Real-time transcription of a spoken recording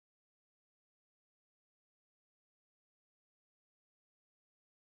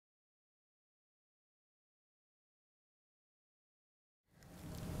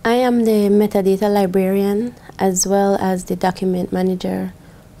am the metadata librarian as well as the document manager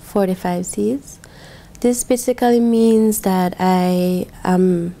for the 5Cs. This basically means that I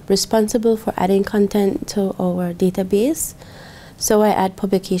am responsible for adding content to our database. So I add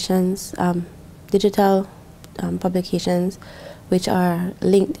publications, digital publications, which are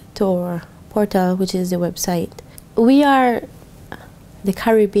linked to our portal, which is the website. We are the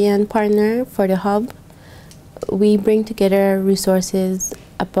Caribbean partner for the hub. We bring together resources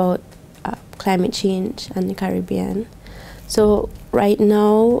about climate change and the Caribbean. So right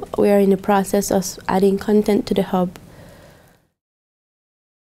now we are in the process of adding content to the hub.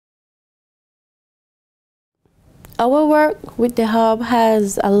 Our work with the hub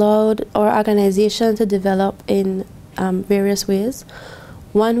has allowed our organization to develop in various ways.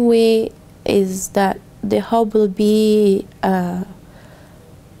 One way is that the hub will be an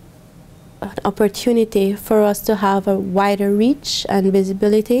opportunity for us to have a wider reach and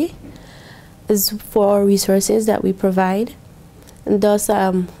visibility for resources that we provide. And thus,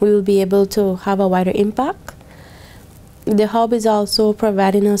 we will be able to have a wider impact. The hub is also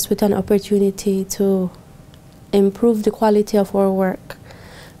providing us with an opportunity to improve the quality of our work.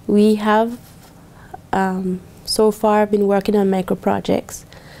 We have so far been working on micro projects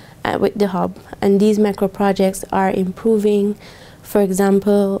with the hub, and these micro projects are improving, for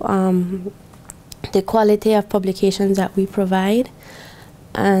example, the quality of publications that we provide,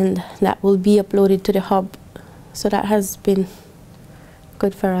 and that will be uploaded to the hub. So that has been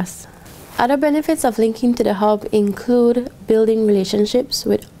good for us. Other benefits of linking to the hub include building relationships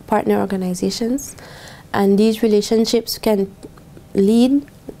with partner organizations, and these relationships can lead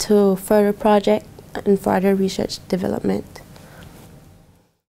to further project and further research development.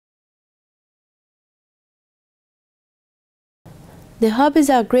 The hub is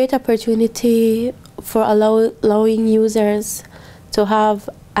a great opportunity for allowing users to have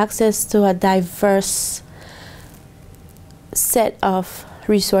access to a diverse set of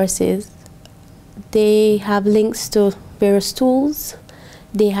resources. They have links to various tools.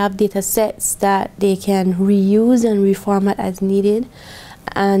 They have data sets that they can reuse and reformat as needed.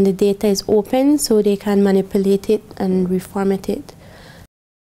 And the data is open, so they can manipulate it and reformat it.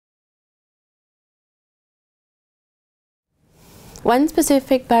 One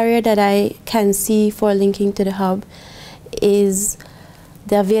specific barrier that I can see for linking to the hub is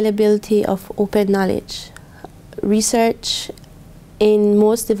the availability of open knowledge. Research in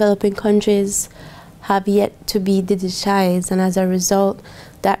most developing countries have yet to be digitized, and as a result,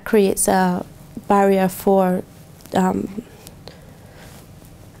 that creates a barrier for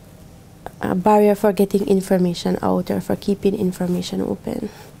getting information out or for keeping information open.